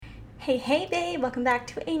Hey, babe, welcome back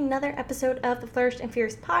to another episode of the Flourished and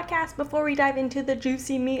Fierce podcast. Before we dive into the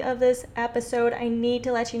juicy meat of this episode, I need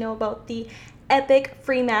to let you know about the epic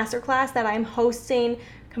free masterclass that I'm hosting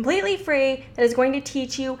completely free that is going to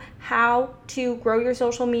teach you how to grow your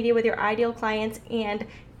social media with your ideal clients and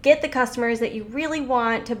get the customers that you really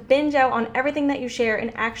want to binge out on everything that you share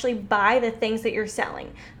and actually buy the things that you're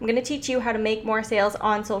selling. I'm going to teach you how to make more sales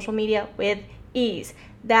on social media with ease.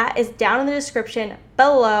 That is down in the description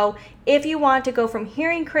below. If you want to go from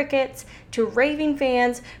hearing crickets to raving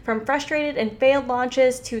fans, from frustrated and failed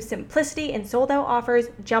launches to simplicity and sold out offers,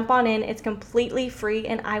 jump on in. It's completely free,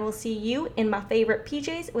 and I will see you in my favorite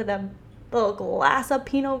PJs with a little glass of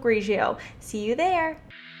Pinot Grigio. See you there.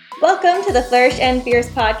 Welcome to the Flourish and Fierce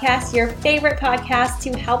podcast, your favorite podcast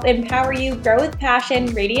to help empower you, grow with passion,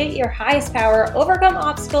 radiate your highest power, overcome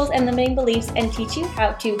obstacles and limiting beliefs, and teach you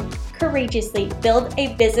how to courageously build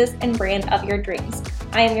a business and brand of your dreams.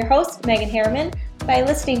 I am your host, Megan Harriman. By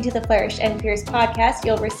listening to the Flourish and Fierce podcast,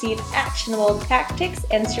 you'll receive actionable tactics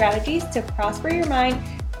and strategies to prosper your mind,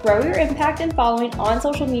 grow your impact and following on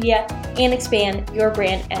social media, and expand your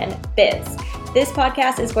brand and biz. This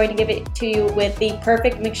podcast is going to give it to you with the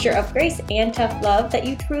perfect mixture of grace and tough love that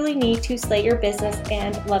you truly need to slay your business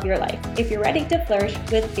and love your life. If you're ready to flourish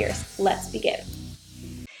with Fierce, let's begin.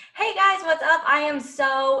 Hey guys, what's up? I am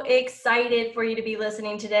so excited for you to be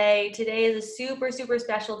listening today. Today is a super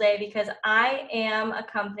special day because I am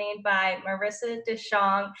accompanied by Marissa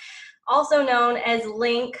DeShong, also known as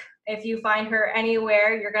Link. If you find her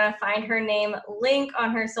anywhere, you're going to find her name Link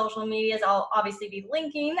on her social medias. I'll obviously be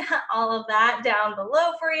linking all of that down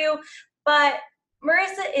below for you. But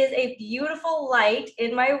Marissa is a beautiful light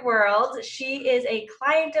in my world. She is a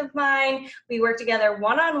client of mine. We work together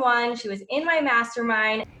one-on-one. She was in my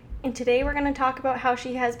mastermind. And today we're going to talk about how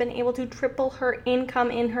she has been able to triple her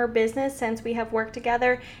income in her business since we have worked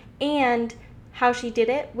together and how she did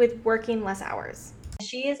it with working less hours.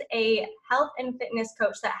 She is a health and fitness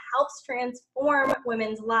coach that helps transform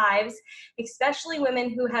women's lives, especially women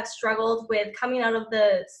who have struggled with coming out of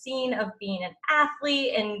the scene of being an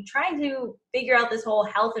athlete and trying to figure out this whole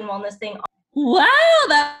health and wellness thing. Wow,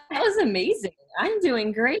 that was amazing. I'm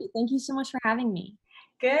doing great. Thank you so much for having me.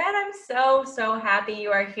 Good. I'm so happy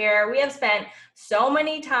you are here. We have spent so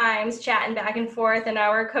many times chatting back and forth in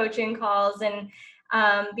our coaching calls and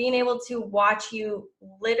being able to watch you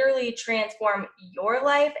literally transform your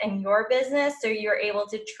life and your business so you're able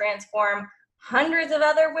to transform hundreds of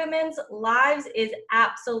other women's lives is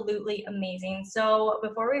absolutely amazing. So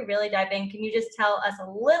before we really dive in, can you just tell us a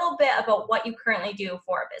little bit about what you currently do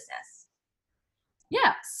for a business?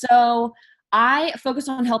 Yeah, so I focus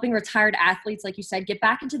on helping retired athletes, like you said, get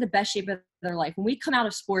back into the best shape of their life. When we come out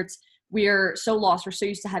of sports, we're so lost. We're so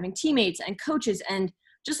used to having teammates and coaches and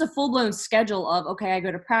just a full-blown schedule of, okay, I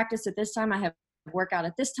go to practice at this time, I have workout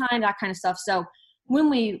at this time, that kind of stuff. So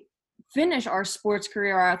when we finish our sports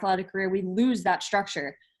career, our athletic career, we lose that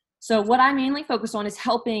structure. So what I mainly focus on is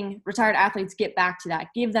helping retired athletes get back to that,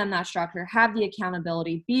 give them that structure, have the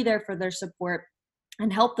accountability, be there for their support,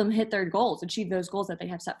 and help them hit their goals, achieve those goals that they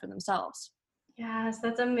have set for themselves. Yes,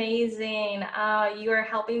 that's amazing. You are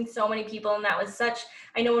helping so many people. And that was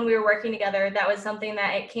I know when we were working together, that was something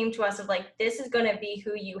that it came to us of like, this is going to be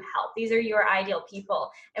who you help. These are your ideal people.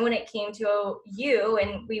 And when it came to you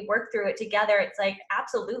and we worked through it together, it's like,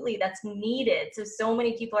 absolutely, that's needed. So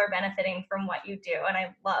many people are benefiting from what you do. And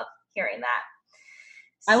I love hearing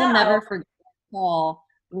that. I will never forget the call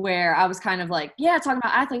where I was kind of like, yeah, talking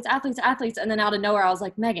about athletes. And then out of nowhere, I was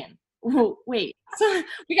like, Megan, whoa, wait, so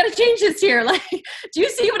we got to change this here. Like, do you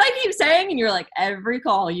see what I keep saying? And you're like, every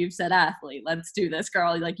call you've said athlete, let's do this,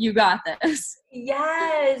 girl. Like, you got this.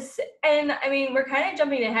 Yes. And I mean, we're kind of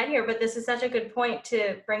jumping ahead here, but this is such a good point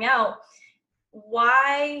to bring out.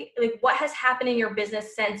 Why, like, what has happened in your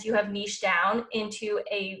business since you have niched down into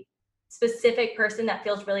a specific person that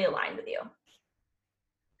feels really aligned with you?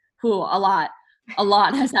 Cool. A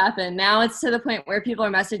lot has happened. Now it's to the point where people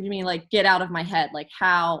are messaging me like, get out of my head. Like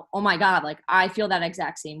how, oh my God, like I feel that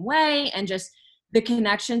exact same way. And just the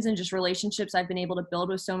connections and just relationships I've been able to build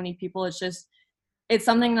with so many people. It's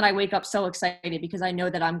something that I wake up so excited because I know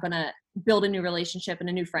that I'm going to build a new relationship and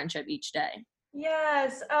a new friendship each day.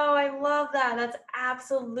 Yes. Oh, I love that. That's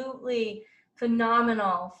absolutely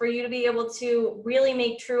phenomenal for you to be able to really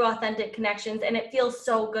make true, authentic connections. And it feels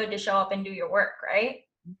so good to show up and do your work, right?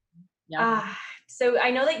 Yeah. So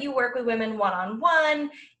I know that you work with women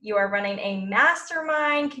one-on-one. You are running a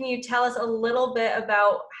mastermind. Can you tell us a little bit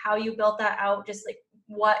about how you built that out? Just like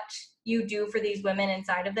what you do for these women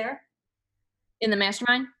inside of there? In the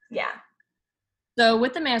mastermind? Yeah. So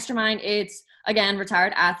with the mastermind, it's, again,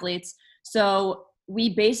 retired athletes. So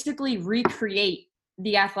we basically recreate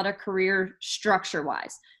the athletic career structure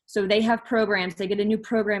wise. So they have programs, they get a new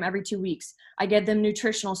program every 2 weeks. I give them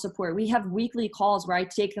nutritional support. We have weekly calls where I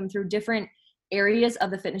take them through different areas of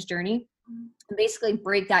the fitness journey, basically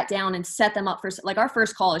break that down and set them up for, like, our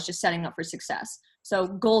first call is just setting up for success. So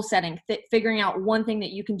goal setting, figuring out one thing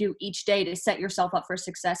that you can do each day to set yourself up for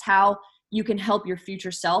success, how you can help your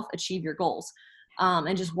future self achieve your goals,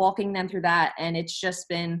 and just walking them through that. And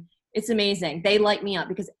it's amazing. They light me up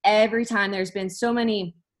because every time there's been so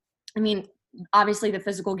many, I mean, obviously the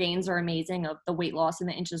physical gains are amazing of the weight loss and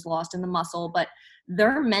the inches lost and the muscle, but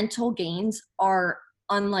their mental gains are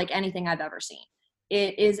unlike anything I've ever seen.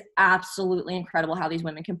 It is absolutely incredible how these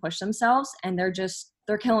women can push themselves, and they're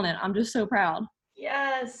killing it. I'm just so proud.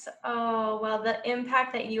 Yes. Oh, well, the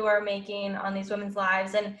impact that you are making on these women's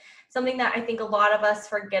lives, and something that I think a lot of us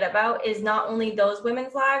forget about, is not only those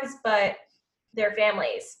women's lives, but their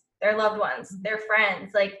families, their loved ones, their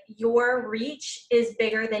friends. Like, your reach is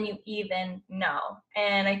bigger than you even know.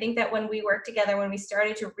 And I think that when we worked together, when we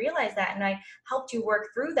started to realize that, and I helped you work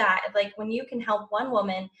through that, like, when you can help one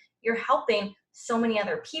woman, you're helping so many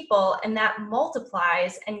other people, and that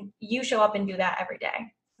multiplies, and you show up and do that every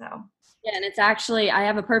day. So. Yeah, and it's actually, I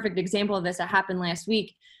have a perfect example of this that happened last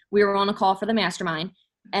week. We were on a call for the mastermind,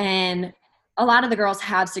 and a lot of the girls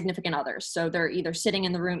have significant others. So they're either sitting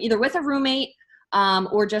in the room, either with a roommate,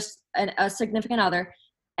 or just a significant other.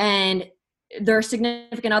 And their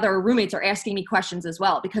significant other or roommates are asking me questions as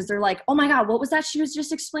well, because they're like, oh my God, what was that she was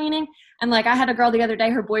just explaining? And like, I had a girl the other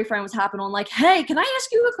day, her boyfriend was hopping on like, hey, can I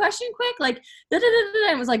ask you a question quick? Like,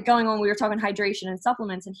 it was like going on. We were talking hydration and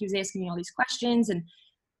supplements, and he was asking me all these questions. And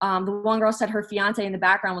the one girl said her fiance in the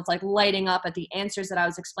background was like lighting up at the answers that I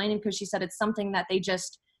was explaining, because she said it's something that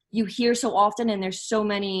you hear so often, and there's so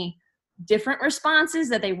many different responses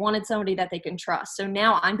that they wanted somebody that they can trust. So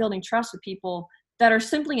now I'm building trust with people that are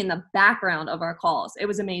simply in the background of our calls. It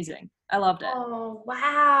was amazing. I loved it. Oh,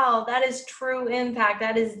 wow. That is true impact.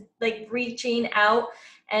 That is like reaching out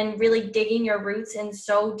and really digging your roots in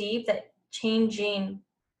so deep that changing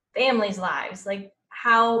families' lives. Like,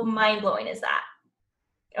 how mind-blowing is that?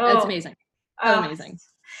 Oh, it's amazing. So amazing.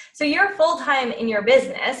 So you're full-time in your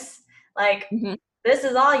business. Like, This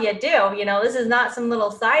is all you do. This is not some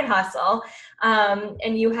little side hustle.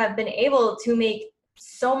 And you have been able to make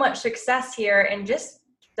so much success here in just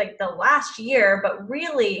like the last year, but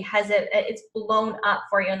really it's blown up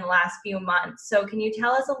for you in the last few months. So can you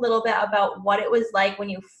tell us a little bit about what it was like when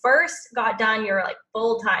you first got done your like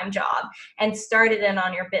full-time job and started in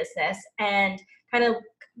on your business, and kind of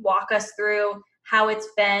walk us through how it's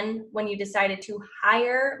been when you decided to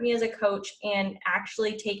hire me as a coach and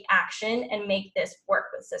actually take action and make this work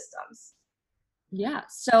with systems? Yeah.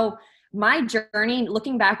 So my journey,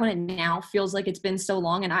 looking back on it now, feels like it's been so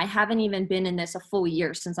long, and I haven't even been in this a full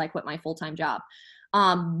year since I quit my full-time job.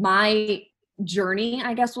 My journey,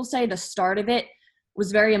 I guess we'll say, the start of it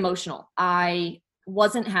was very emotional. I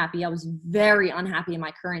wasn't happy. I was very unhappy in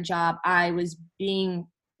my current job. I was being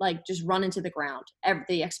like just run into the ground.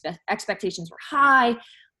 The expectations were high.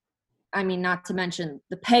 I mean, not to mention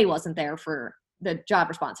the pay wasn't there for the job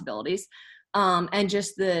responsibilities. And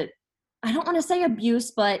just I don't want to say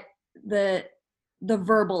abuse, but the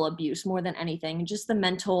verbal abuse more than anything, just the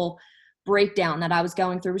mental breakdown that I was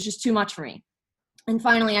going through was just too much for me. And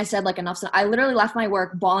finally I said, like, enough's enough. I literally left my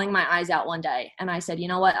work bawling my eyes out one day. And I said, you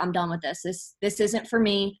know what? I'm done with this. This isn't for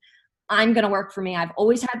me. I'm going to work for me. I've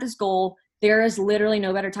always had this goal. There is literally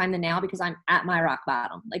no better time than now, because I'm at my rock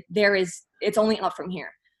bottom. Like, it's only up from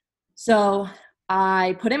here. So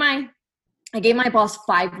I gave my boss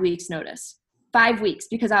 5 weeks notice. 5 weeks,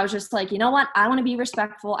 because I was just like, you know what? I want to be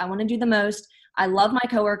respectful. I want to do the most. I love my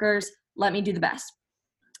coworkers. Let me do the best.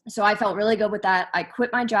 So I felt really good with that. I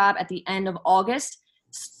quit my job at the end of August,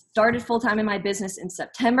 started full-time in my business in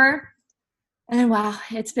September. And wow,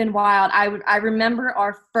 it's been wild. I remember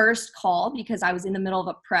our first call, because I was in the middle of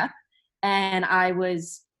a prep and I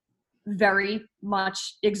was very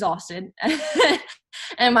much exhausted.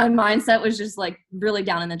 And my mindset was just like really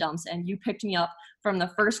down in the dumps. And you picked me up from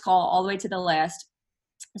the first call all the way to the last.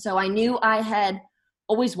 So I knew I had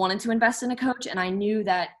always wanted to invest in a coach, and I knew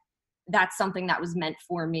that that's something that was meant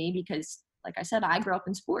for me, because like I said, I grew up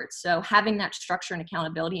in sports. So having that structure and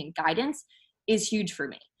accountability and guidance is huge for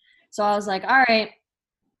me. So I was like, all right,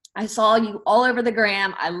 I saw you all over the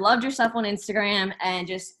gram. I loved your stuff on Instagram, and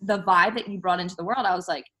just the vibe that you brought into the world. I was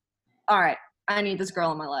like, all right, I need this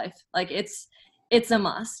girl in my life. Like, it's a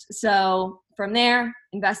must. So from there,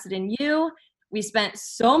 invested in you. We spent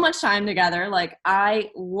so much time together. Like, I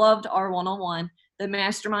loved our one-on-one. The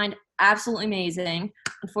mastermind absolutely amazing.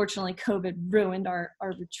 Unfortunately, COVID ruined our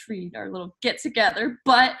retreat, our little get together,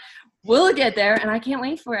 but we'll get there, and I can't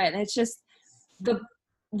wait for it. And it's just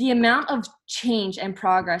the amount of change and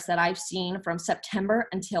progress that I've seen from September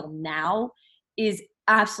until now is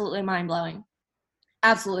absolutely mind-blowing.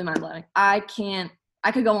 Absolutely mind-blowing. I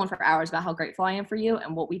could go on for hours about how grateful I am for you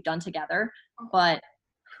and what we've done together, but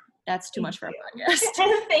that's too much for a podcast.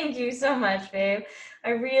 Thank you so much, babe.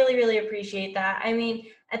 I really, really appreciate that. I mean,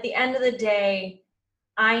 at the end of the day,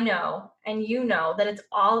 I know, and you know, that it's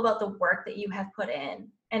all about the work that you have put in.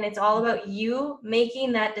 And it's all about you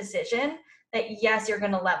making that decision that, yes, you're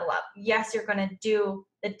going to level up. Yes, you're going to do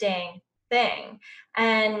the dang thing.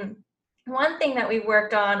 And one thing that we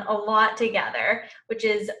worked on a lot together, which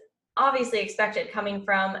is obviously expected coming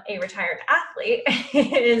from a retired athlete,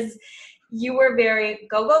 is you were very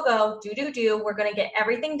go, go, go, do. We're going to get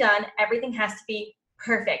everything done. Everything has to be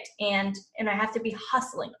perfect. And I have to be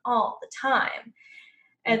hustling all the time.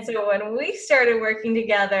 And so when we started working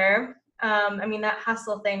together, I mean, that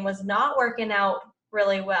hustle thing was not working out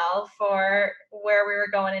really well for where we were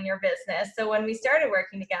going in your business. So when we started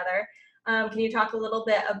working together, can you talk a little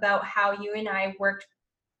bit about how you and I worked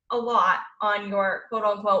a lot on your quote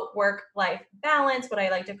unquote work-life balance, what I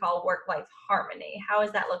like to call work-life harmony? How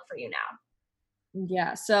does that look for you now?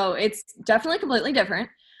 Yeah, so it's definitely completely different.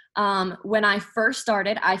 When I first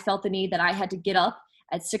started, I felt the need that I had to get up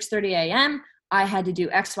at 6:30 a.m. I had to do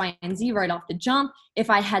X, Y, and Z right off the jump. If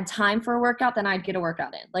I had time for a workout, then I'd get a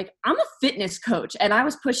workout in. Like, I'm a fitness coach, and I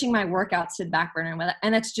was pushing my workouts to the back burner,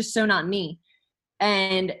 and that's just so not me.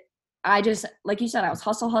 And I just, like you said, I was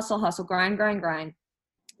hustle, grind.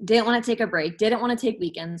 Didn't want to take a break. Didn't want to take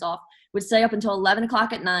weekends off. Would stay up until 11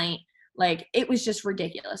 o'clock at night. Like, it was just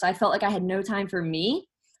ridiculous. I felt like I had no time for me.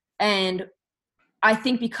 And I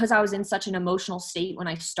think because I was in such an emotional state when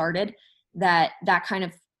I started, that kind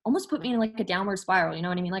of almost put me in like a downward spiral. You know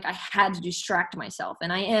what I mean? Like, I had to distract myself.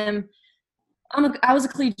 And I was a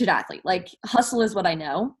collegiate athlete. Like, hustle is what I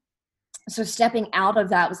know. So stepping out of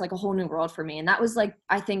that was like a whole new world for me. And that was like,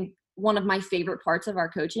 I think one of my favorite parts of our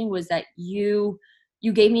coaching was that you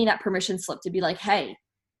gave me that permission slip to be like, hey,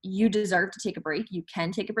 you deserve to take a break. You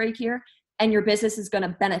can take a break here, and your business is going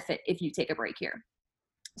to benefit if you take a break here.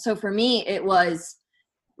 So for me, it was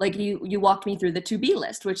like you walked me through the to-be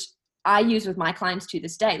list, which I use with my clients to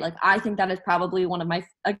this day. Like, I think that is probably one of my,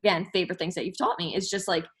 again, favorite things that you've taught me is just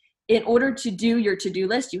like, in order to do your to-do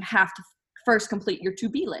list, you have to first complete your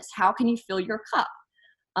to-be list. How can you fill your cup?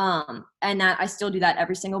 And that I still do that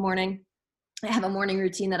every single morning. I have a morning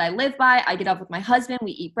routine that I live by. I get up with my husband,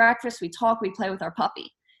 we eat breakfast, we talk, we play with our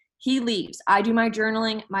puppy. He leaves. I do my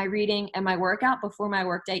journaling, my reading, and my workout before my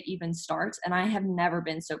workday even starts, and I have never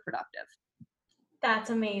been so productive.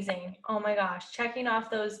 That's amazing. Oh my gosh. Checking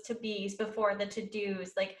off those to-bes before the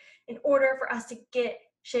to-dos. Like, in order for us to get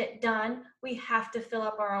shit done, we have to fill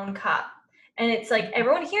up our own cup. And it's like,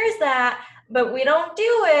 everyone hears that, but we don't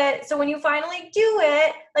do it. So when you finally do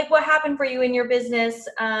it, like, what happened for you in your business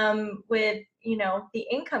with, you know, the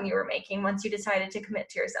income you were making once you decided to commit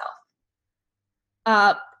to yourself?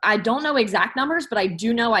 I don't know exact numbers, but I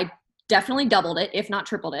do know I definitely doubled it, if not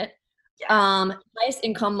tripled it. Yeah. Highest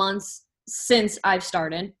income months since I've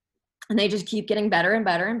started, and they just keep getting better and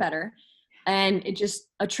better and better. And it just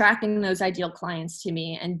attracting those ideal clients to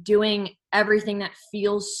me and doing everything that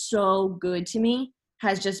feels so good to me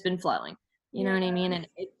has just been flowing. You know what I mean? And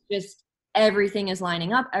it's just, everything is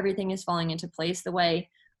lining up. Everything is falling into place the way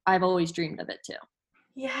I've always dreamed of it too.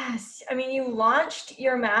 Yes. I mean, you launched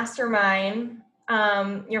your mastermind,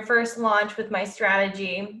 your first launch with my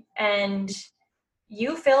strategy, and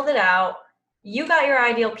you filled it out. You got your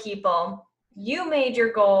ideal people. You made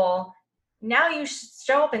your goal. Now you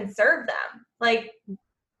show up and serve them. Like,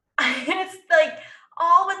 it's like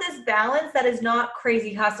all with this balance that is not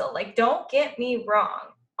crazy hustle. Like, don't get me wrong.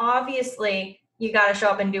 Obviously, you got to show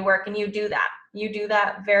up and do work, and you do that. You do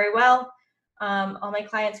that very well. All my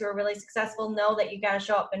clients who are really successful know that you got to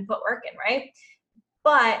show up and put work in, right?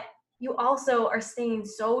 But you also are staying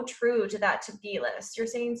so true to that to-be list. You're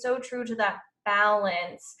staying so true to that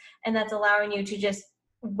balance, and that's allowing you to just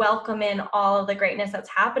welcome in all of the greatness that's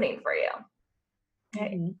happening for you.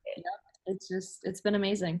 Okay. Mm-hmm. Yep. It's been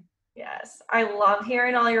amazing. Yes, I love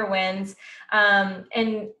hearing all your wins.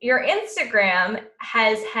 And your Instagram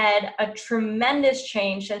has had a tremendous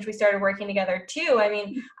change since we started working together too. I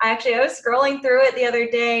mean, I was scrolling through it the other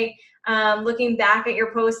day, looking back at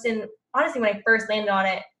your post, and honestly, when I first landed on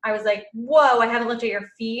it, I was like, whoa, I haven't looked at your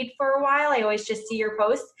feed for a while. I always just see your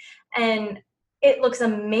posts, and it looks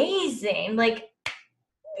amazing. Like,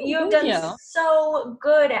 you've done so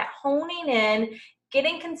good at honing in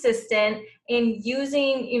getting consistent and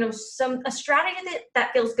using, a strategy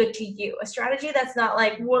that feels good to you, a strategy that's not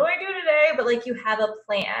like, what do I do today? But like you have a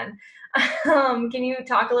plan. Can you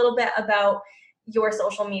talk a little bit about your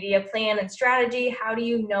social media plan and strategy? How do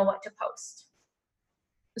you know what to post?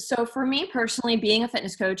 So for me personally, being a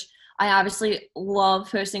fitness coach, I obviously love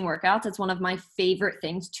posting workouts. It's one of my favorite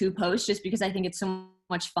things to post just because I think it's so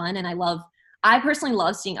much fun. And I personally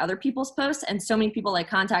love seeing other people's posts. And so many people like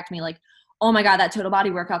contact me like, oh my God, that total body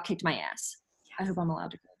workout kicked my ass. I hope I'm allowed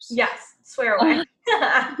to curse. Yes. Swear away.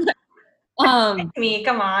 Me,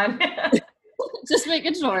 come on. Just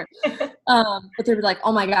making sure. But they were like,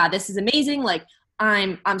 oh my God, this is amazing. Like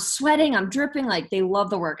I'm sweating, I'm dripping. Like they love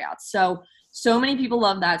the workouts. So many people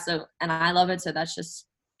love that. And I love it. So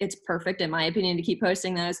it's perfect in my opinion to keep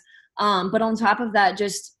posting those. But on top of that,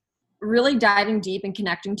 just really diving deep and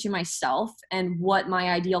connecting to myself and what my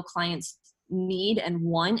ideal clients need and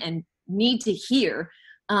want and need to hear.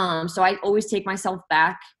 So I always take myself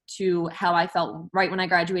back to how I felt right when I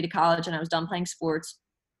graduated college and I was done playing sports.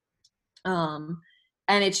 And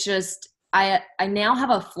it's just, I now have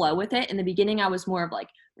a flow with it. In the beginning, I was more of like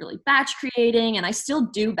really batch creating, and I still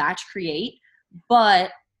do batch create,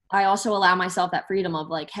 but I also allow myself that freedom of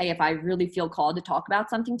like, hey, if I really feel called to talk about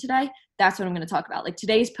something today, that's what I'm going to talk about. Like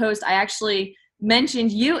today's post, I actually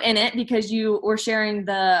mentioned you in it because you were sharing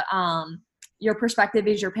your perspective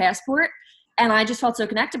is your passport. And I just felt so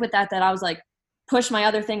connected with that I was like, push my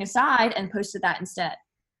other thing aside and posted that instead.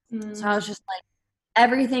 So I was just like,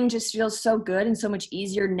 everything just feels so good and so much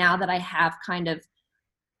easier now that I have kind of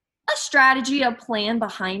a strategy, a plan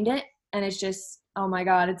behind it. And it's just, oh my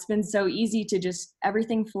God, it's been so easy to just,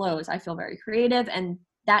 everything flows. I feel very creative, and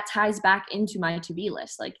that ties back into my to-be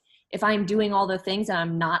list. Like if I'm doing all the things and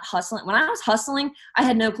I'm not hustling, when I was hustling, I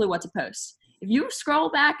had no clue what to post. If you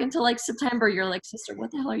scroll back into like September, you're like, sister,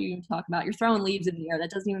 what the hell are you even talking about? You're throwing leaves in the air.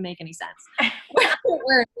 That doesn't even make any sense.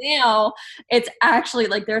 Where now it's actually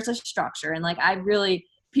like there's a structure, and like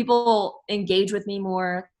people engage with me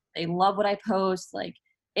more. They love what I post. Like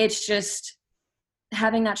it's just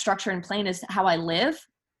having that structure and plan is how I live,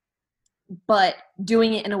 but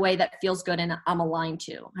doing it in a way that feels good and I'm aligned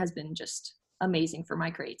to has been just amazing for my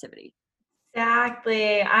creativity.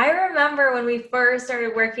 Exactly. I remember when we first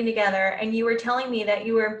started working together and you were telling me that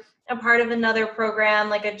you were a part of another program,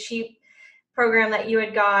 like a cheap program that you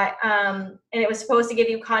had got, and it was supposed to give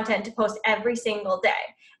you content to post every single day.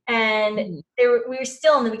 And we were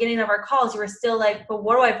still in the beginning of our calls. You were still like, but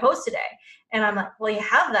what do I post today? And I'm like, well, you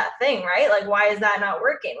have that thing, right? Like, why is that not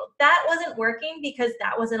working? Well, that wasn't working because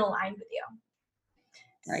that wasn't aligned with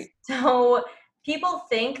you. Right. So people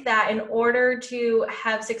think that in order to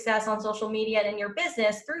have success on social media and in your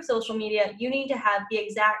business through social media, you need to have the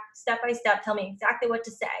exact step-by-step, tell me exactly what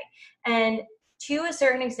to say. And to a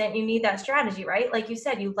certain extent, you need that strategy, right? Like you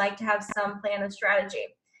said, you like to have some plan of strategy.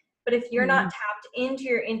 But if you're not tapped into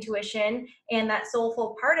your intuition and that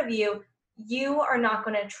soulful part of you, you are not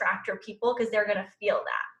going to attract your people because they're going to feel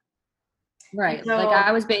that. Right. So, like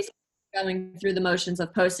I was basically going through the motions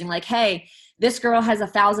of posting like, hey, this girl has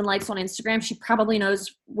 1,000 likes on Instagram. She probably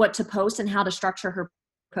knows what to post and how to structure her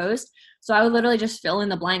post. So I would literally just fill in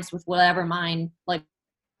the blanks with whatever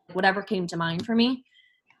came to mind for me.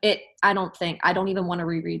 I don't even want to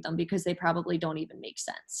reread them because they probably don't even make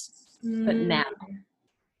sense. But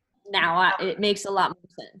now it makes a lot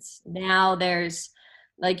more sense. Now there's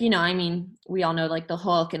like, we all know like the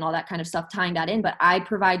hook and all that kind of stuff, tying that in, but I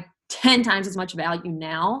provide 10 times as much value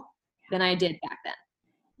now than I did back then.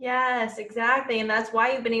 Yes, exactly. And that's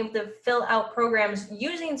why you've been able to fill out programs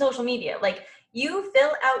using social media. Like you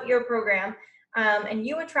fill out your program and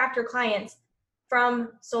you attract your clients from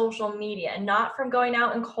social media, not from going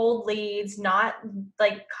out and cold leads, not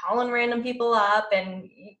like calling random people up. And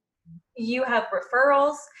you have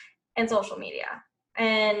referrals and social media.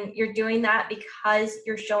 And you're doing that because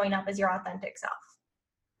you're showing up as your authentic self.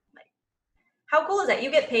 Like, how cool is that? You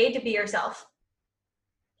get paid to be yourself.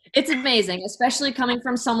 It's amazing, especially coming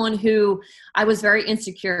from someone who I was very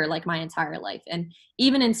insecure like my entire life. And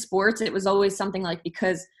even in sports, it was always something like,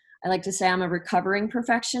 because I like to say I'm a recovering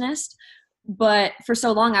perfectionist, but for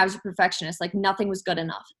so long I was a perfectionist, like nothing was good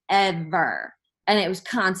enough ever. And it was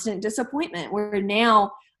constant disappointment, where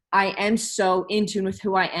now I am so in tune with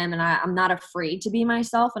who I am, and I'm not afraid to be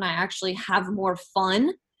myself, and I actually have more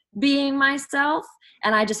fun being myself,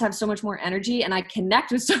 and I just have so much more energy, and I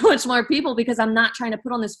connect with so much more people because I'm not trying to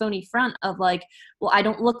put on this phony front of like, well, I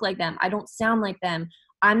don't look like them, I don't sound like them,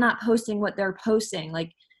 I'm not posting what they're posting.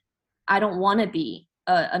 Like I don't want to be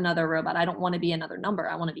another robot, I don't want to be another number,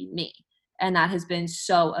 I want to be me. And that has been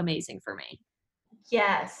so amazing for me.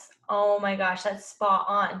 Yes. Oh my gosh, that's spot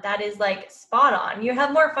on. That is like spot on. You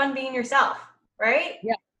have more fun being yourself, right?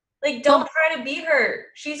 Yeah. Like, So don't try to be her.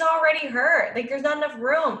 She's already her. Like, there's not enough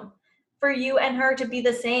room for you and her to be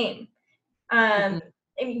the same. mhm,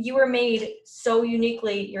 And you were made so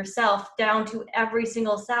uniquely yourself down to every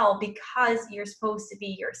single cell because you're supposed to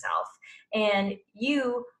be yourself. And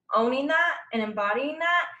you owning that and embodying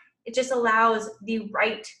that, it just allows the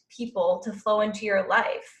right people to flow into your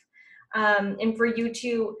life. And for you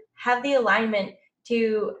to have the alignment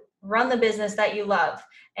to run the business that you love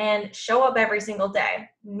and show up every single day,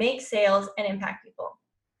 make sales, and impact people.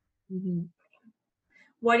 mhm.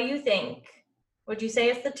 What do you think? Would you say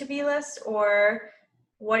it's the to-be list, or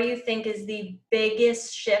what do you think is the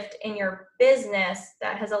biggest shift in your business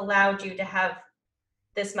that has allowed you to have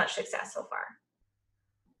this much success so far?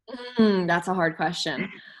 That's a hard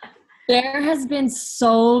question. There has been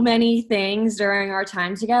so many things during our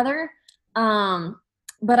time together. Um,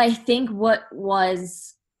 but I think what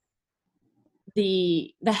was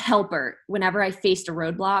the helper whenever I faced a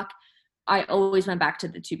roadblock, I always went back to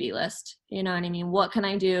the to-be list. You know what I mean? What can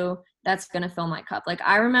I do that's going to fill my cup? Like,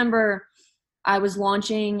 I remember I was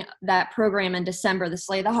launching that program in December, the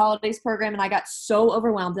Slay the Holidays program, and I got so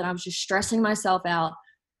overwhelmed and I was just stressing myself out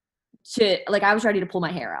to, like, I was ready to pull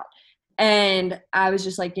my hair out. And I was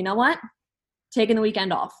just like, you know what? Taking the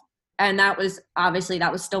weekend off. And that was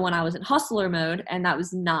still when I was in hustler mode, and that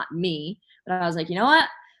was not me. But I was like, you know what?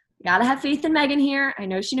 Gotta have faith in Megan here. I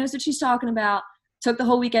know she knows what she's talking about. Took the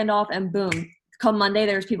whole weekend off, and boom, come Monday,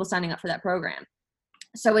 there's people signing up for that program.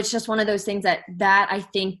 So it's just one of those things that I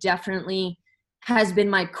think definitely has been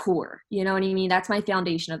my core. You know what I mean? That's my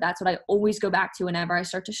foundation that's what I always go back to whenever I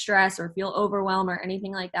start to stress or feel overwhelmed or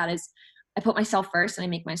anything like that, is I put myself first and I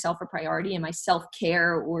make myself a priority, and my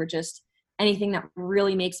self-care or just anything that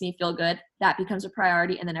really makes me feel good, that becomes a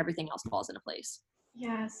priority, and then everything else falls into place.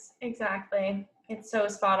 Yes, exactly. It's so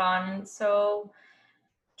spot on. So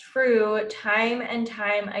true. Time and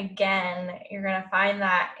time again, you're going to find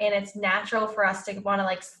that. And it's natural for us to want to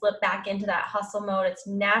like slip back into that hustle mode. It's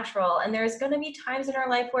natural. And there's going to be times in our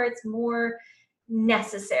life where it's more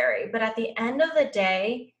necessary. But at the end of the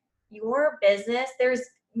day, your business, there's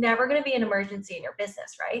never going to be an emergency in your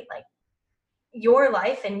business, right? Like, your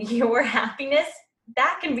life and your happiness,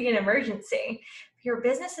 that can be an emergency. Your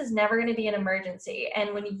business is never going to be an emergency.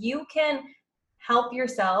 And when you can help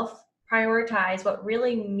yourself prioritize what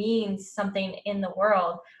really means something in the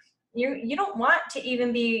world, you don't want to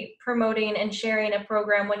even be promoting and sharing a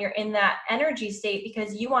program when you're in that energy state,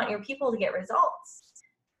 because you want your people to get results.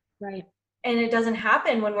 Right. And it doesn't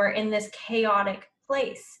happen when we're in this chaotic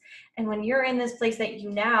place. And when you're in this place that you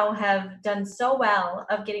now have done so well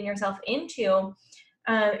of getting yourself into,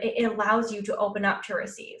 it allows you to open up to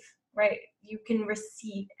receive, right? You can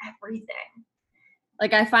receive everything.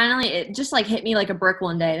 Like, it just like hit me like a brick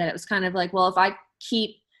one day, that it was kind of like, well, if I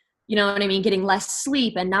keep, you know what I mean, getting less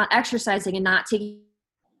sleep and not exercising and not taking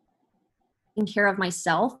care of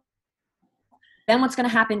myself, then what's going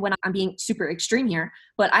to happen when I'm being super extreme here,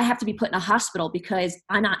 but I have to be put in a hospital because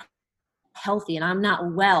I'm not healthy and I'm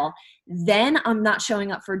not well, then I'm not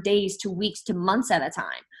showing up for days to weeks to months at a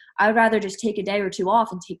time. I'd rather just take a day or two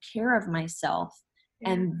off and take care of myself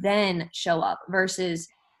and then show up, versus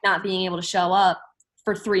not being able to show up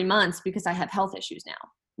for 3 months because I have health issues now.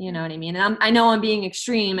 You know what I mean? And I know I'm being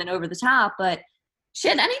extreme and over the top, but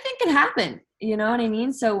shit, anything can happen. You know what I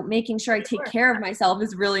mean? So making sure I take care of myself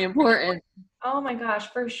is really important. Oh my gosh,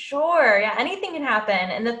 for sure. Yeah, anything can happen.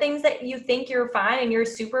 And the things that you think you're fine and you're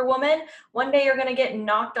superwoman, one day you're going to get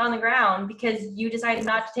knocked on the ground because you decided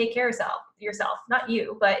not to take care of yourself. Not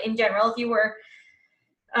you, but in general, if you were,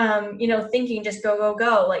 thinking just go, go,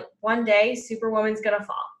 go, like one day superwoman's going to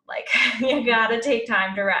fall. Like, you got to take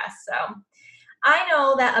time to rest. So I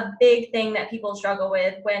know that a big thing that people struggle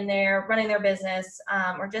with when they're running their business,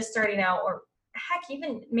 or just starting out, or heck,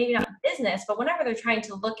 even maybe not business, but whenever they're trying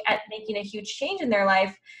to look at making a huge change in their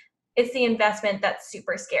life, it's the investment that's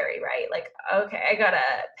super scary, right? Like, okay, I gotta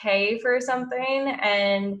pay for something,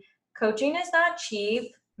 and coaching is not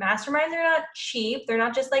cheap. Masterminds are not cheap. They're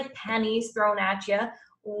not just like pennies thrown at you.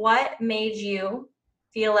 What made you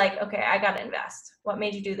feel like, okay, I gotta invest? What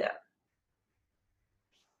made you do that?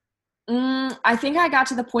 I think I got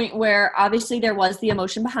to the point where obviously there was the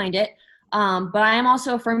emotion behind it. But I am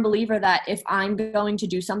also a firm believer that if I'm going to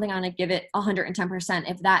do something, I'm going to give it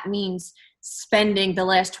 110%. If that means spending the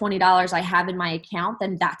last $20 I have in my account,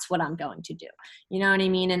 then that's what I'm going to do. You know what I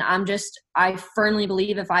mean? And I firmly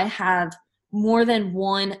believe if I have more than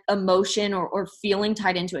one emotion or feeling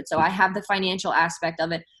tied into it. So I have the financial aspect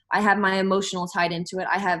of it. I have my emotional tied into it.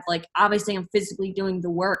 I have, like, obviously I'm physically doing the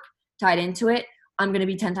work tied into it. I'm going to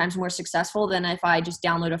be 10 times more successful than if I just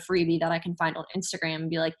download a freebie that I can find on Instagram and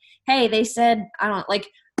be like, hey, they said, I don't like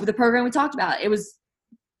with the program we talked about, it was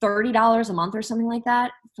 $30 a month or something like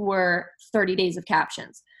that for 30 days of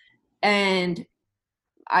captions. And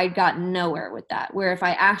I got nowhere with that. Where if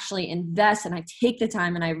I actually invest and I take the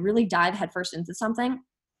time and I really dive headfirst into something,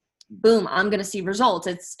 boom, I'm going to see results.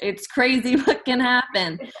 It's crazy what can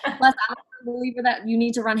happen. Plus, I'm a believer that you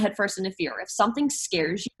need to run headfirst into fear. If something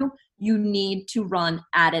scares you, you need to run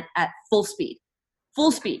at it at full speed,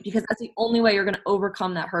 because that's the only way you're going to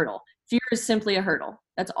overcome that hurdle. Fear is simply a hurdle.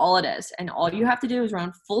 That's all it is. And all you have to do is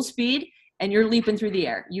run full speed and you're leaping through the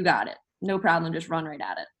air. You got it. No problem. Just run right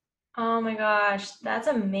at it. Oh my gosh, that's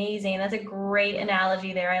amazing. That's a great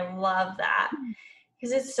analogy there. I love that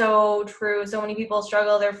because it's so true. So many people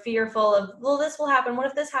struggle. They're fearful of, well, this will happen. What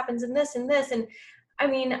if this happens and this and this? And I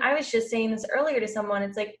mean, I was just saying this earlier to someone.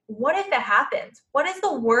 It's like, what if it happens? What is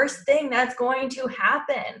the worst thing that's going to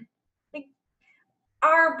happen? Like,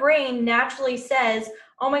 our brain naturally says,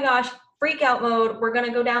 oh my gosh, freak out mode. We're going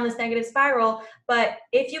to go down this negative spiral. But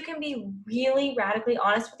if you can be really radically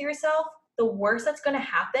honest with yourself, the worst that's going to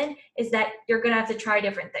happen is that you're going to have to try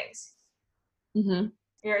different things. Mm-hmm.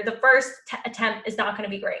 The first attempt is not going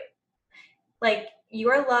to be great. Like, you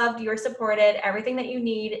are loved, you are supported, everything that you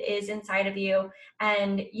need is inside of you,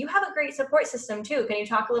 and you have a great support system too. Can you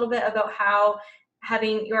talk a little bit about how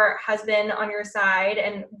having your husband on your side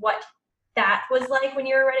and what that was like when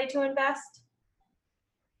you were ready to invest?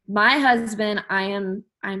 My husband,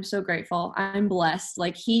 I'm so grateful. I'm blessed.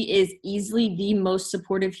 Like, he is easily the most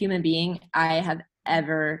supportive human being I have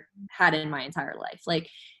ever had in my entire life. Like,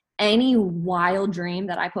 any wild dream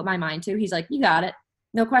that I put my mind to, he's like, you got it.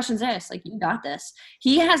 No questions asked. Like, you got this.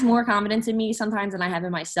 He has more confidence in me sometimes than I have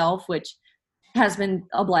in myself, which has been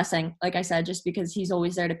a blessing. Like I said, just because he's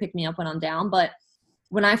always there to pick me up when I'm down. But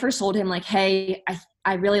when I first told him, like, hey,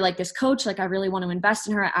 I really like this coach. Like, I really want to invest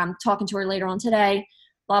in her. I'm talking to her later on today,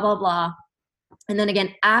 blah, blah, blah. And then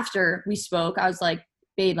again, after we spoke, I was like,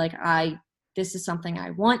 babe, like, this is something I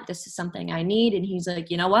want. This is something I need. And he's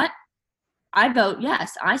like, you know what? I vote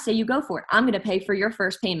yes. I say you go for it. I'm going to pay for your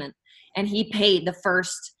first payment. And he paid the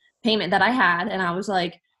first payment that I had. And I was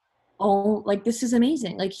like, oh, like, this is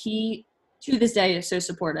amazing. Like, he, to this day, is so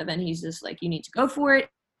supportive. And he's just like, you need to go for it.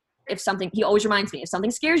 He always reminds me, if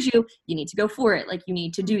something scares you, you need to go for it. Like, you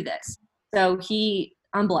need to do this. So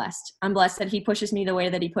I'm blessed. I'm blessed that he pushes me the way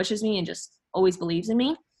that he pushes me and just always believes in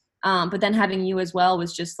me. But then having you as well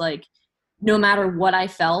was just like, no matter what I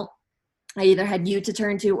felt, I either had you to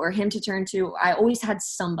turn to or him to turn to. I always had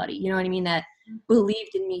somebody, you know what I mean, that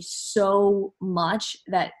believed in me so much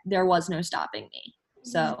that there was no stopping me.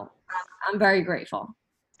 So I'm very grateful.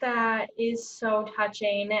 That is so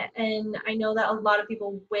touching. And I know that a lot of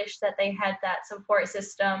people wish that they had that support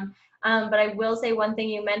system. But I will say one thing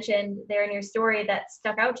you mentioned there in your story that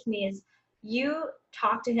stuck out to me is you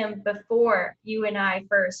talked to him before you and I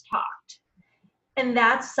first talked. And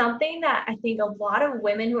that's something that I think a lot of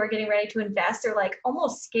women who are getting ready to invest are like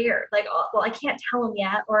almost scared. Like, oh, well, I can't tell them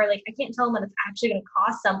yet, or like, I can't tell them that it's actually going to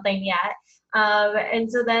cost something yet.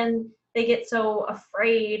 And so then they get so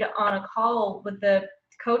afraid on a call with the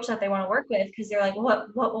coach that they want to work with because they're like,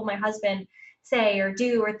 what will my husband say or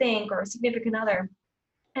do or think, or a significant other?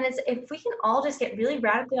 And it's, if we can all just get really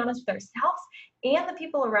radically honest with ourselves and the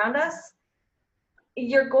people around us,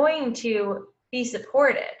 you're going to be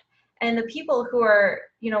supported. And the people who are,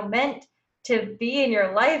 meant to be in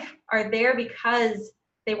your life are there because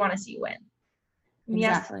they want to see you win.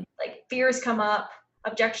 Exactly. Yes, like, fears come up,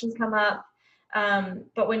 objections come up.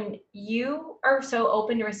 But when you are so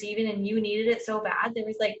open to receiving and you needed it so bad,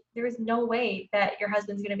 there was no way that your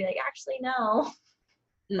husband's going to be like, actually, no.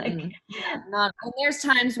 Like, not. And there's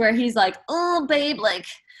times where he's like, oh, babe, like,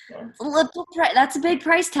 that's a big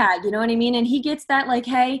price tag. You know what I mean? And he gets that, like,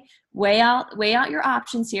 hey, weigh out your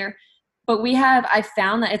options here. But I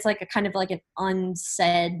found that it's like a kind of like an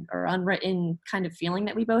unsaid or unwritten kind of feeling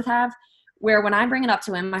that we both have, where when I bring it up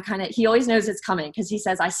to him, he always knows it's coming because he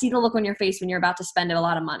says, I see the look on your face when you're about to spend a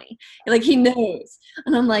lot of money. Like, he knows.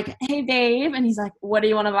 And I'm like, hey, babe. And he's like, what do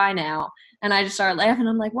you want to buy now? And I just start laughing.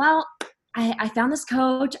 I'm like, well, I found this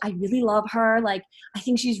coach. I really love her. Like, I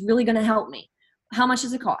think she's really going to help me. How much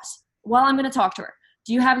does it cost? Well, I'm going to talk to her.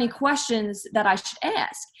 Do you have any questions that I should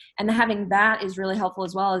ask? And having that is really helpful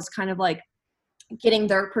as well, as kind of like getting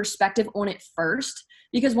their perspective on it first.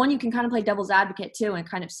 Because one, you can kind of play devil's advocate too and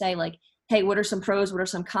kind of say like, hey, what are some pros? What are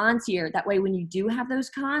some cons here? That way, when you do have those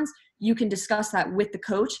cons, you can discuss that with the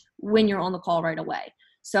coach when you're on the call right away.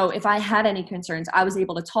 So if I had any concerns, I was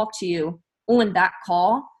able to talk to you on that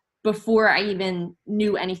call before I even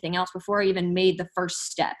knew anything else, before I even made the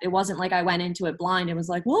first step. It wasn't like I went into it blind and was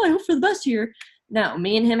like, well, I hope for the best here. No,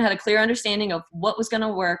 me and him had a clear understanding of what was going to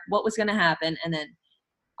work, what was going to happen. And then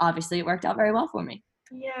obviously it worked out very well for me.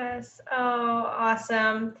 Yes. Oh,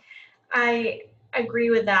 awesome. I agree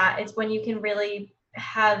with that. It's when you can really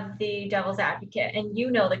have the devil's advocate and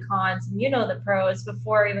you know the cons and you know the pros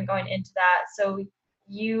before even going into that. So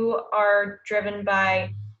you are driven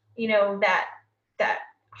by, that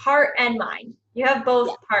heart and mind. You have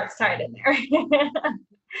both parts tied in there.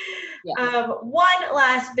 Yeah. One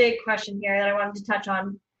last big question here that I wanted to touch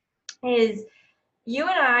on is you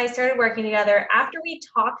and I started working together after we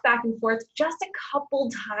talked back and forth just a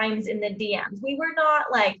couple times in the DMs. We were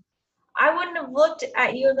not like, I wouldn't have looked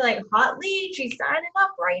at you and be like, hot lead, she's signing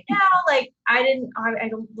up right now. Like I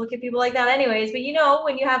don't look at people like that anyways, but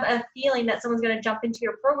when you have a feeling that someone's going to jump into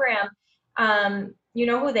your program, you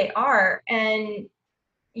know who they are. And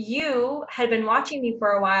you had been watching me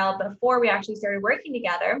for a while before we actually started working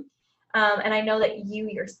together. And I know that you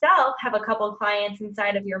yourself have a couple of clients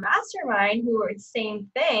inside of your mastermind who are the same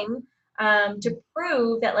thing, to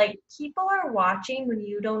prove that like people are watching when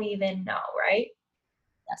you don't even know, right?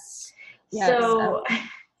 Yes. So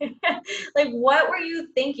like, what were you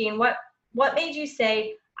thinking? What made you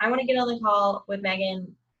say, I want to get on the call with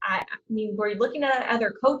Megan? I mean, were you looking at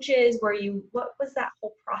other coaches? What was that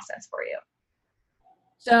whole process for you?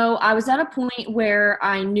 So I was at a point where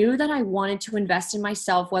I knew that I wanted to invest in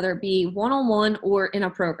myself, whether it be one-on-one or in a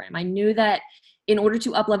program. I knew that in order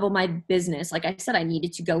to up-level my business, like I said, I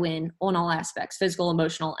needed to go in on all aspects, physical,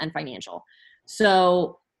 emotional, and financial.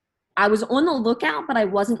 So I was on the lookout, but I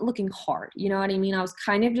wasn't looking hard. You know what I mean? I was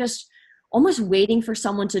kind of just almost waiting for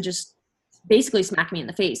someone to just basically smack me in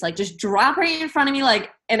the face, like just drop right in front of me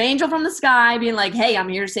like an angel from the sky being like, hey, I'm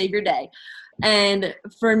here to save your day. And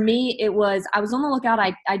for me, I was on the lookout.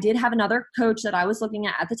 I did have another coach that I was looking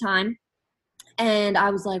at the time. And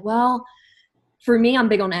I was like, well, for me, I'm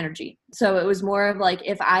big on energy. So it was more of like,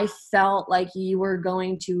 if I felt like you were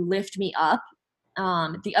going to lift me up.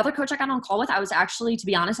 The other coach I got on call with, I was actually, to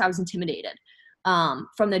be honest, I was intimidated.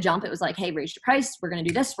 From the jump, it was like, hey, raise your price. We're going to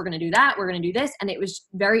do this. We're going to do that. We're going to do this. And it was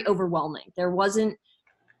very overwhelming. There wasn't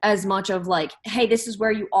as much of like, hey, this is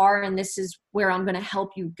where you are and this is where I'm going to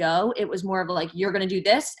help you go. It was more of like, you're going to do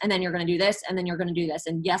this and then you're going to do this and then you're going to do this.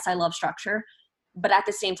 And yes, I love structure, but at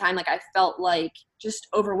the same time, like I felt like just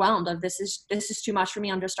overwhelmed of this is too much for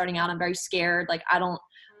me. I'm just starting out. I'm very scared. Like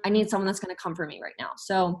I need someone that's going to come for me right now.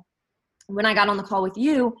 So when I got on the call with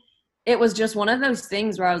you, it was just one of those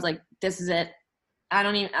things where I was like, this is it. I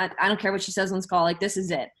don't care what she says on this call. Like, this is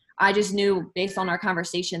it. I just knew based on our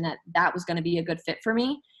conversation that was going to be a good fit for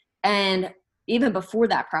me. And even before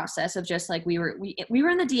that process of just like, we were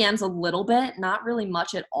in the DMs a little bit, not really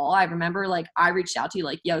much at all. I remember like I reached out to you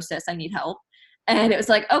like, yo sis, I need help. And it was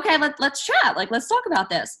like, okay, let's chat. Like, let's talk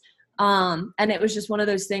about this. And it was just one of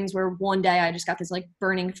those things where one day I just got this like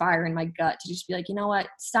burning fire in my gut to just be like, you know what,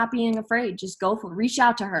 stop being afraid. Just reach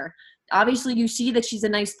out to her. Obviously you see that she's a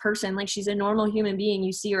nice person. Like she's a normal human being.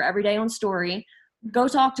 You see her every day on story, go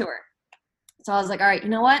talk to her. So I was like, all right, you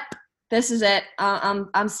know what? This is it.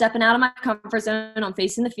 I'm stepping out of my comfort zone. I'm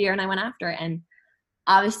facing the fear, and I went after it. And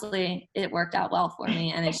obviously, it worked out well for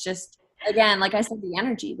me. And it's just, again, like I said, the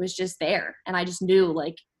energy was just there, and I just knew,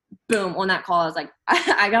 like, boom, on that call, I was like,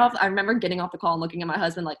 I got off. I remember getting off the call and looking at my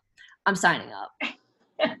husband, like, I'm signing up.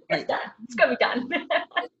 It's done. It's gonna be done.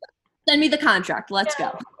 Send me the contract. Let's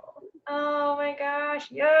go. Oh my gosh,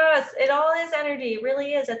 yes! It all is energy. It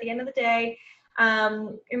really is. At the end of the day.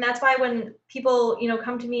 And that's why when people,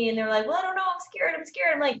 come to me and they're like, well, I don't know, I'm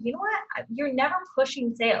scared. I'm like, you know what? You're never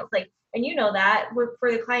pushing sales. Like, and you know that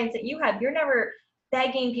for the clients that you have, you're never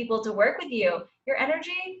begging people to work with you. Your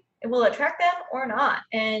energy, it will attract them or not.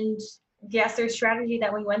 And yes, there's strategy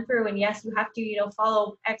that we went through. And yes, you have to,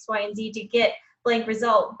 follow X, Y, and Z to get blank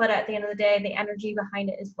result. But at the end of the day, the energy behind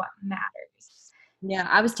it is what matters. Yeah,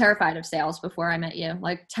 I was terrified of sales before I met you.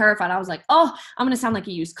 Like terrified. I was like, oh, I'm going to sound like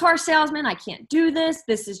a used car salesman. I can't do this.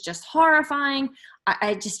 This is just horrifying.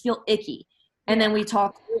 I just feel icky. And then we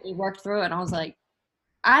talked, we worked through it. And I was like,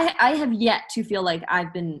 I have yet to feel like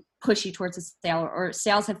I've been pushy towards a sale or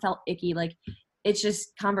sales have felt icky. Like it's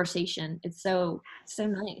just conversation. It's so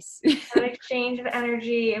nice. An exchange of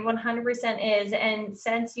energy, 100% is. And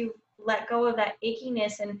since you've let go of that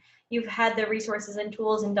ickiness and you've had the resources and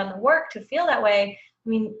tools and done the work to feel that way, I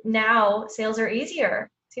mean, now sales are easier.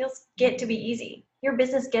 Sales get to be easy. Your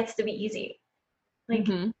business gets to be easy. Like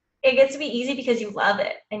it gets to be easy because you love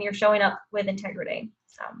it and you're showing up with integrity.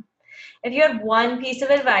 So If you had one piece of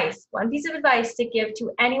advice to give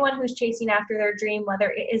to anyone who's chasing after their dream,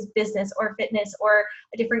 whether it is business or fitness or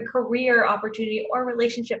a different career opportunity or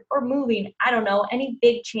relationship or moving, I don't know, any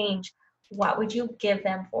big change, what would you give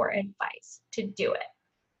them for advice to do it?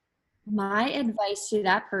 My advice to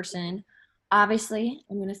that person, obviously,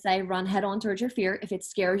 I'm going to say run head on towards your fear. If it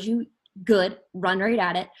scares you, good, run right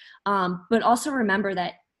at it. But also remember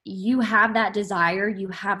that you have that desire, you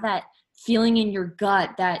have that feeling in your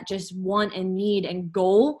gut, that just want and need and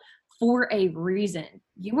goal for a reason.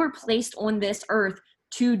 You were placed on this earth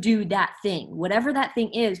to do that thing, whatever that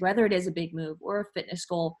thing is, whether it is a big move or a fitness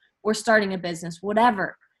goal or starting a business,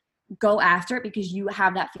 whatever. Go after it because you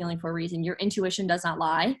have that feeling for a reason. Your intuition does not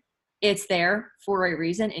lie. It's there for a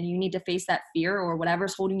reason, and you need to face that fear or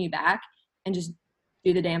whatever's holding you back and just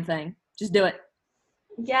do the damn thing. Just do it.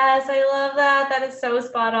 Yes, I love that. That is so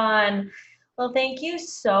spot on. Well, thank you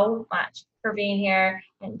so much for being here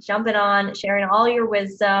and jumping on, sharing all your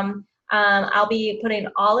wisdom. I'll be putting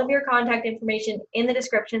all of your contact information in the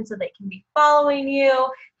description so they can be following you,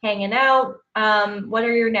 hanging out. What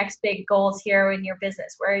are your next big goals here in your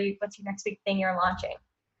business? What's your next big thing you're launching?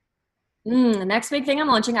 The next big thing I'm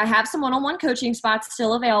launching, I have some one-on-one coaching spots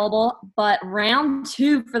still available, but round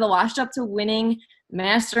 2 for the Washed Up to Winning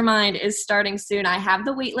Mastermind is starting soon. I have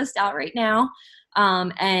the wait list out right now,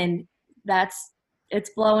 and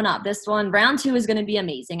it's blowing up. This one, round 2, is going to be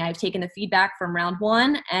amazing. I've taken the feedback from round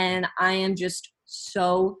 1, and I am just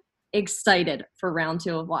so excited for round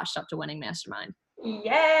 2 of Washed Up to Winning Mastermind.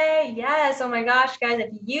 Yay! Yes. Oh my gosh, guys,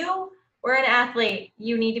 if you were an athlete,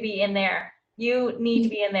 you need to be in there. You need to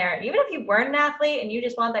be in there. Even if you weren't an athlete and you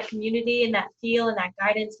just want that community and that feel and that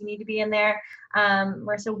guidance, you need to be in there.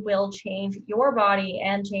 Marissa will change your body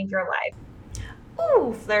and change your life.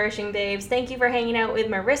 Ooh, Flourishing Babes. Thank you for hanging out with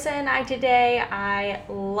Marissa and I today. I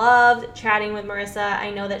loved chatting with Marissa.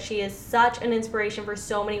 I know that she is such an inspiration for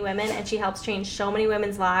so many women and she helps change so many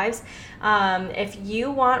women's lives. If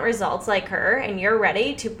you want results like her and you're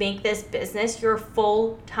ready to make this business your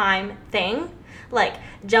full-time thing, like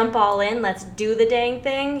jump all in, let's do the dang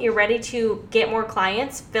thing. You're ready to get more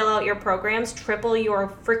clients, fill out your programs, triple your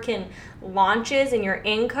freaking launches and your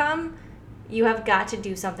income, you have got to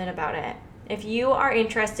do something about it. If you are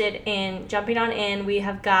interested in jumping on in, we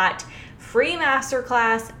have got free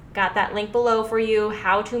masterclass, got that link below for you,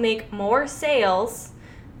 how to make more sales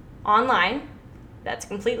online. That's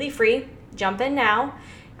completely free. Jump in now.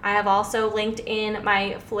 I have also linked in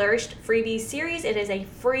my Flourished Freebie series. It is a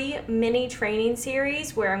free mini training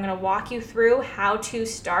series where I'm going to walk you through how to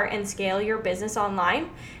start and scale your business online.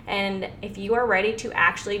 And if you are ready to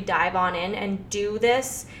actually dive on in and do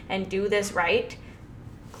this right,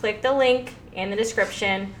 click the link in the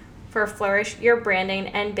description for Flourish Your Branding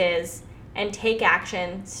and Biz and take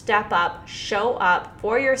action, step up, show up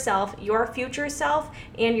for yourself, your future self,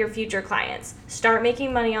 and your future clients. Start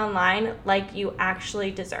making money online like you actually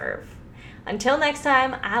deserve. Until next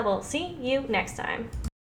time, I will see you next time.